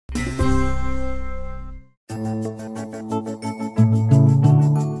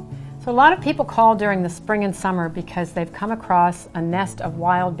So a lot of people call during the spring and summer because they've come across a nest of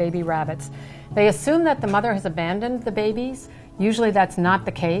wild baby rabbits. They assume that the mother has abandoned the babies. Usually that's not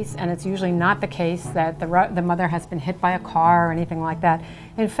the case, and it's usually not the case that the mother has been hit by a car or anything like that.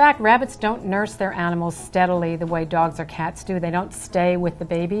 In fact, rabbits don't nurse their animals steadily the way dogs or cats do. They don't stay with the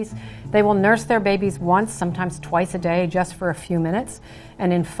babies. They will nurse their babies once, sometimes twice a day, just for a few minutes.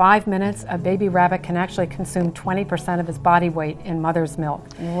 And in 5 minutes, a baby rabbit can actually consume 20% of his body weight in mother's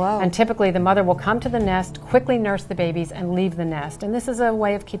milk. Whoa. And typically the mother will come to the nest, quickly nurse the babies, and leave the nest. And this is a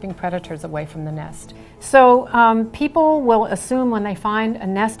way of keeping predators away from the nest. So people will assume when they find a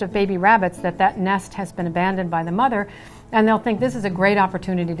nest of baby rabbits that that nest has been abandoned by the mother, and they'll think this is a great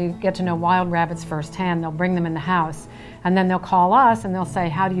opportunity to get to know wild rabbits firsthand. They'll bring them in the house, and then they'll call us and they'll say,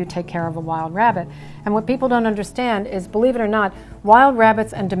 how do you take care of a wild rabbit? And what people don't understand is, believe it or not, wild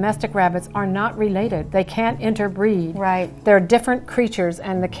rabbits and domestic rabbits are not related. They can't interbreed. Right. They're different creatures,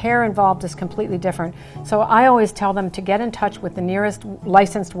 and the care involved is completely different. So I always tell them to get in touch with the nearest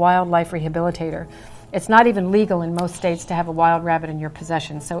licensed wildlife rehabilitator. It's not even legal in most states to have a wild rabbit in your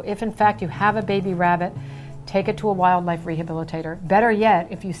possession. So if in fact you have a baby rabbit, take it to a wildlife rehabilitator. Better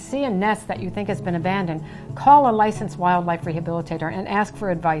yet, if you see a nest that you think has been abandoned, call a licensed wildlife rehabilitator and ask for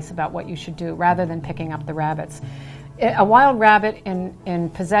advice about what you should do rather than picking up the rabbits. A wild rabbit in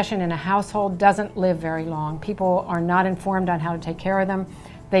possession in a household doesn't live very long. People are not informed on how to take care of them.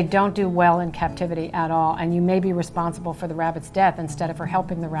 They don't do well in captivity at all, and you may be responsible for the rabbit's death instead of for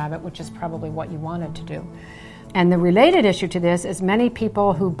helping the rabbit, which is probably what you wanted to do. And the related issue to this is many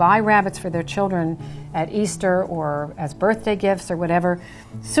people who buy rabbits for their children at Easter or as birthday gifts or whatever,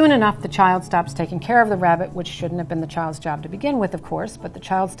 soon enough the child stops taking care of the rabbit, which shouldn't have been the child's job to begin with, of course, but the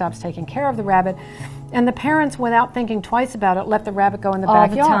child stops taking care of the rabbit, and the parents, without thinking twice about it, let the rabbit go in the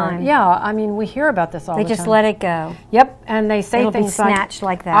backyard. All the time. Yeah, I mean, we hear about this all the time. They just let it go. Yep, and they say It'll things be snatched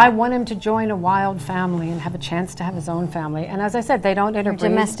like that. I want him to join a wild family and have a chance to have his own family. And as I said, they don't interbreed. They're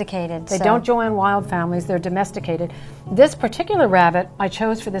domesticated. They don't join wild families. They're domesticated. This particular rabbit I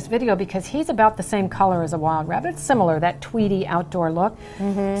chose for this video because he's about the same color as a wild rabbit. It's similar, that tweedy outdoor look.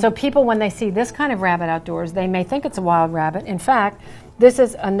 So people, when they see this kind of rabbit outdoors, they may think it's a wild rabbit. In fact, this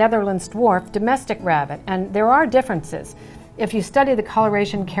is a Netherlands dwarf domestic rabbit, and there are differences. If you study the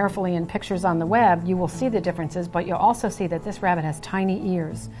coloration carefully in pictures on the web, you will see the differences, but you'll also see that this rabbit has tiny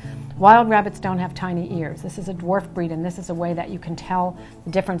ears. Wild rabbits don't have tiny ears. This is a dwarf breed, and this is a way that you can tell the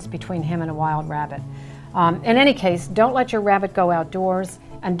difference between him and a wild rabbit. In any case, don't let your rabbit go outdoors,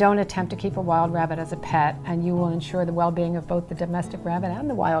 and don't attempt to keep a wild rabbit as a pet, and you will ensure the well-being of both the domestic rabbit and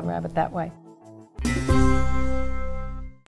the wild rabbit that way.